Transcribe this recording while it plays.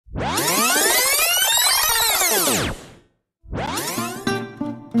Hey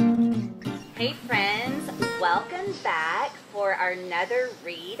friends, welcome back for our another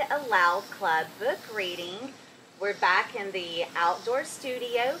Read Aloud Club book reading. We're back in the outdoor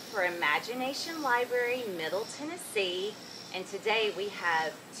studio for Imagination Library, Middle Tennessee, and today we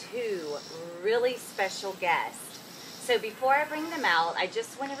have two really special guests. So before I bring them out, I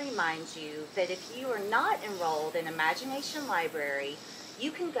just want to remind you that if you are not enrolled in Imagination Library, you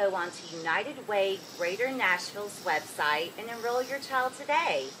can go onto United Way Greater Nashville's website and enroll your child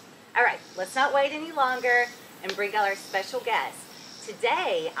today. All right, let's not wait any longer and bring out our special guest.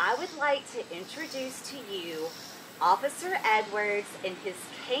 Today, I would like to introduce to you Officer Edwards and his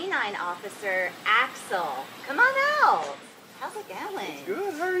canine officer, Axel. Come on out. How's it going?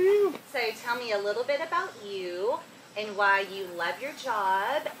 Good, how are you? So tell me a little bit about you and why you love your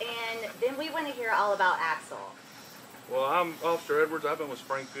job, and then we want to hear all about Axel. Well, I'm Officer Edwards. I've been with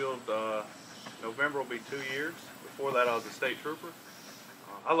Springfield, November will be 2 years. Before that, I was a state trooper.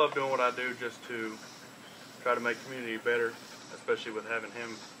 I love doing what I do just to try to make community better, especially with having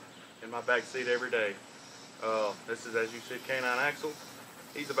him in my back seat every day. This is, as you said, Canine Axel.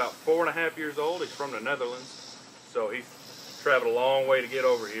 He's about 4.5 years old. He's from the Netherlands, so he's traveled a long way to get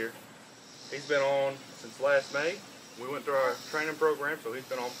over here. He's been on since last May. We went through our training program, so he's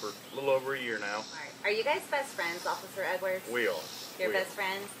been on for a little over a year now. All right. Are you guys best friends, Officer Edwards? We are. You're best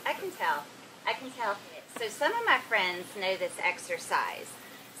friends? I can tell. I can tell. So some of my friends know this exercise.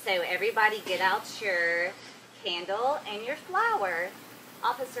 So everybody get out your candle and your flower.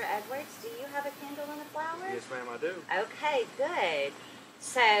 Officer Edwards, do you have a candle and a flower? Yes, ma'am, I do. Okay, good.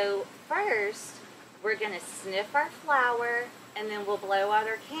 So first, we're going to sniff our flower, and then we'll blow out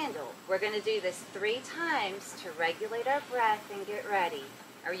our candle. We're going to do this 3 times to regulate our breath and get ready.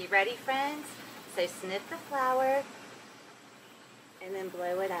 Are you ready, friends? So sniff the flower, and then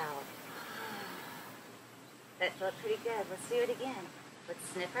blow it out. That felt pretty good. Let's do it again. Let's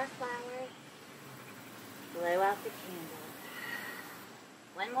sniff our flower, blow out the candle.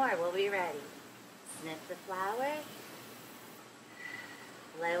 One more, we'll be ready. Sniff the flower,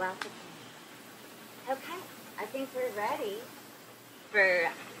 blow out the candle. Okay, I think we're ready for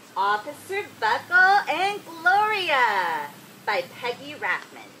Officer Buckle and Gloria by Peggy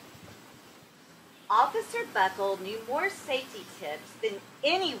Rathman. Officer Buckle knew more safety tips than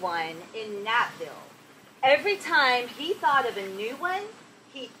anyone in Nashville. Every time he thought of a new one,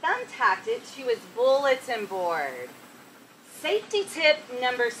 he thumbtacked it to his bulletin board. Safety tip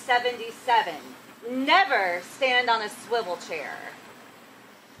number 77, never stand on a swivel chair.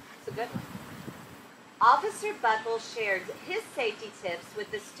 It's a good one. Officer Buckle shared his safety tips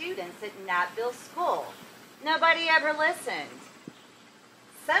with the students at Nashville School. Nobody ever listened.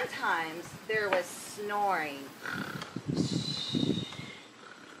 Sometimes there was snoring.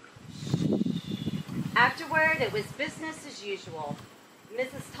 Afterward, it was business as usual.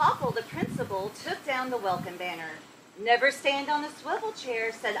 Mrs. Topple, the principal, took down the welcome banner. Never stand on a swivel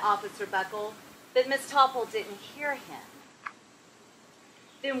chair, said Officer Buckle, but Miss Topple didn't hear him.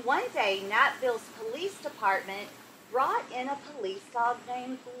 Then one day, Nashville's police department brought in a police dog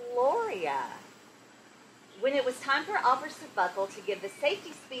named Gloria. When it was time for Officer Buckle to give the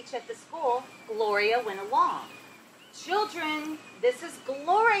safety speech at the school, Gloria went along. Children, this is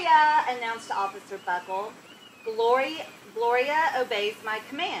Gloria, announced Officer Buckle. Gloria obeys my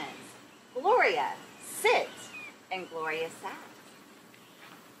commands. Gloria, sit. And Gloria sat.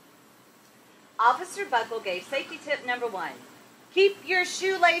 Officer Buckle gave safety tip number 1. Keep your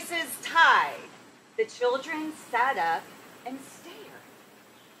shoelaces tied. The children sat up and stared.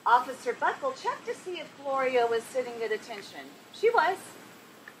 Officer Buckle checked to see if Gloria was sitting at attention. She was.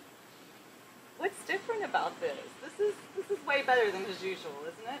 What's different about this? This is way better than as usual,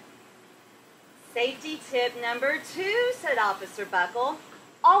 isn't it? Safety tip number 2, said Officer Buckle.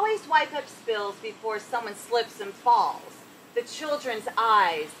 Always wipe up spills before someone slips and falls. The children's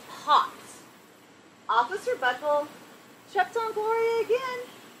eyes popped. Officer Buckle checked on Gloria again.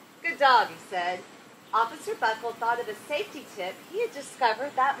 Good dog, he said. Officer Buckle thought of a safety tip he had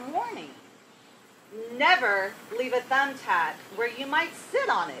discovered that morning. Never leave a thumbtack where you might sit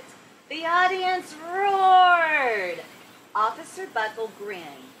on it. The audience roared. Officer Buckle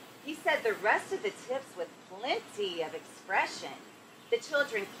grinned. He said the rest of the tips with plenty of expression. The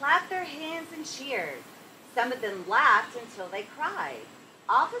children clapped their hands and cheered. Some of them laughed until they cried.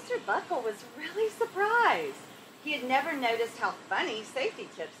 Officer Buckle was really surprised. He had never noticed how funny safety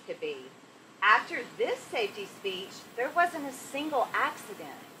tips could be. After this safety speech, there wasn't a single accident.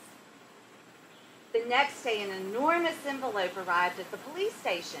 The next day, an enormous envelope arrived at the police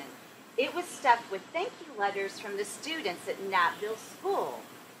station. It was stuffed with thank you letters from the students at Nashville School.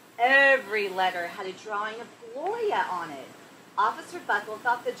 Every letter had a drawing of Gloria on it. Officer Buckle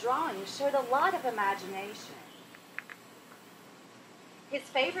thought the drawing showed a lot of imagination. His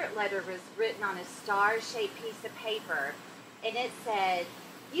favorite letter was written on a star-shaped piece of paper, and it said,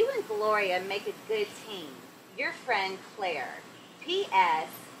 "You and Gloria make a good team. Your friend Claire. P.S.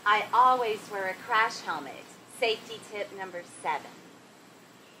 I always wear a crash helmet. Safety tip number 7.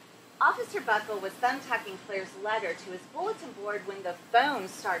 Officer Buckle was thumb-tucking Claire's letter to his bulletin board when the phone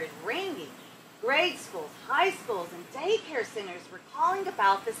started ringing. Grade schools, high schools, and daycare centers were calling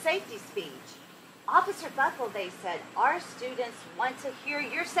about the safety speech. Officer Buckle, they said, our students want to hear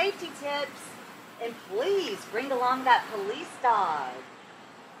your safety tips, and please bring along that police dog.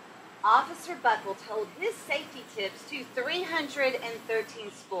 Officer Buckle told his safety tips to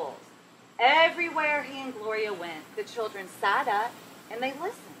 313 schools. Everywhere he and Gloria went, the children sat up and they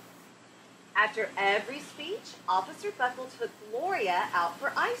listened. After every speech, Officer Buckle took Gloria out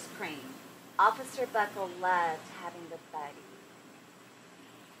for ice cream. Officer Buckle loved having the buddy.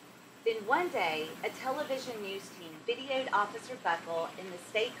 Then one day, a television news team videoed Officer Buckle in the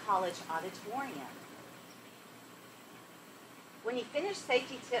State College auditorium. When he finished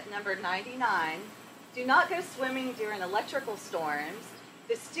safety tip number 99, do not go swimming during electrical storms,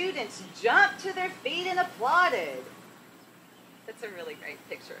 the students jumped to their feet and applauded. That's a really great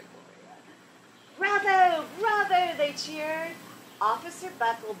picture of Gloria. Bravo, bravo, they cheered. Officer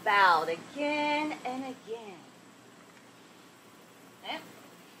Buckle bowed again and again.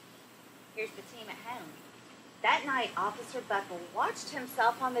 Here's the team at home. That night, Officer Buckle watched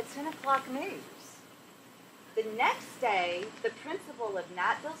himself on the 10 o'clock news. The next day, the principal of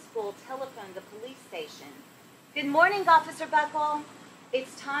Nashville School telephoned the police station. Good morning, Officer Buckle.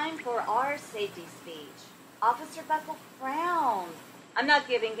 It's time for our safety speech. Officer Buckle frowned. I'm not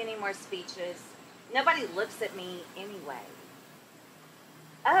giving any more speeches. Nobody looks at me anyway.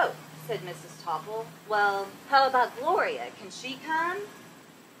 Oh, said Mrs. Topple. Well, how about Gloria? Can she come?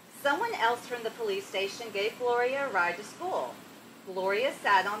 Someone else from the police station gave Gloria a ride to school. Gloria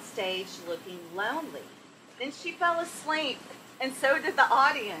sat on stage looking lonely. Then she fell asleep, and so did the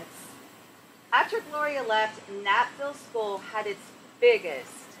audience. After Gloria left, Nashville School had its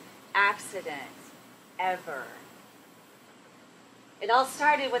biggest accident ever. It all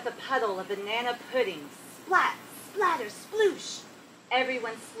started with a puddle of banana pudding. Splat, splatter, sploosh.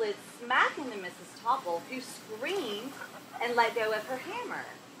 Everyone slid smack into Mrs. Topple, who screamed and let go of her hammer.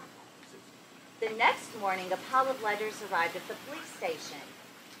 The next morning, a pile of letters arrived at the police station.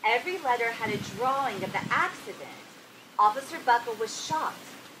 Every letter had a drawing of the accident. Officer Buckle was shocked.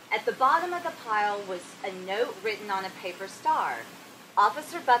 At the bottom of the pile was a note written on a paper star.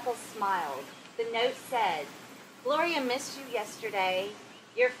 Officer Buckle smiled. The note said, Gloria missed you yesterday.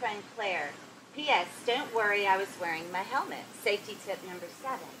 Your friend Claire. P.S. Don't worry, I was wearing my helmet. Safety tip number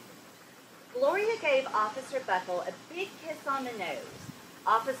 7. Gloria gave Officer Buckle a big kiss on the nose.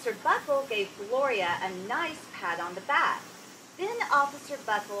 Officer Buckle gave Gloria a nice pat on the back. Then Officer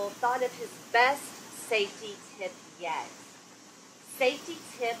Buckle thought of his best safety tip yet. Safety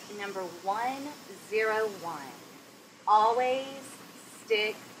tip number 101. Always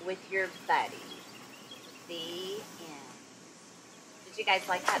stick with your buddy. The end. Did you guys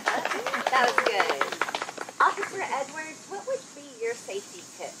like that book? That was good. Officer Edwards, what would be your safety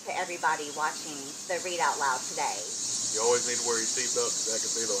tip to everybody watching the Read Out Loud today? You always need to wear your seatbelt because that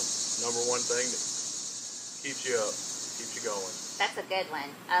could be the number one thing that keeps you up, keeps you going. That's a good one.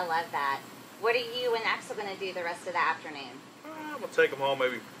 I love that. What are you and Axel going to do the rest of the afternoon? I'm going to take him home,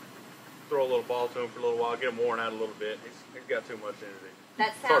 maybe throw a little ball to him for a little while, get him worn out a little bit. He's got too much energy.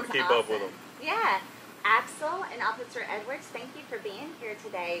 That sounds it's hard to keep awesome. up with him. Yeah. Axel and Officer Edwards, thank you for being here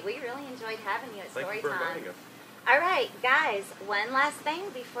today. We really enjoyed having you at Storytime. Thank you for inviting us. All right, guys, one last thing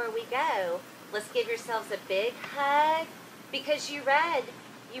before we go. Let's give yourselves a big hug because you read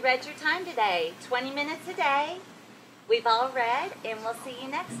your time today. 20 minutes a day. We've all read, and we'll see you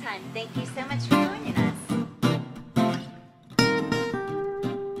next time. Thank you so much for joining.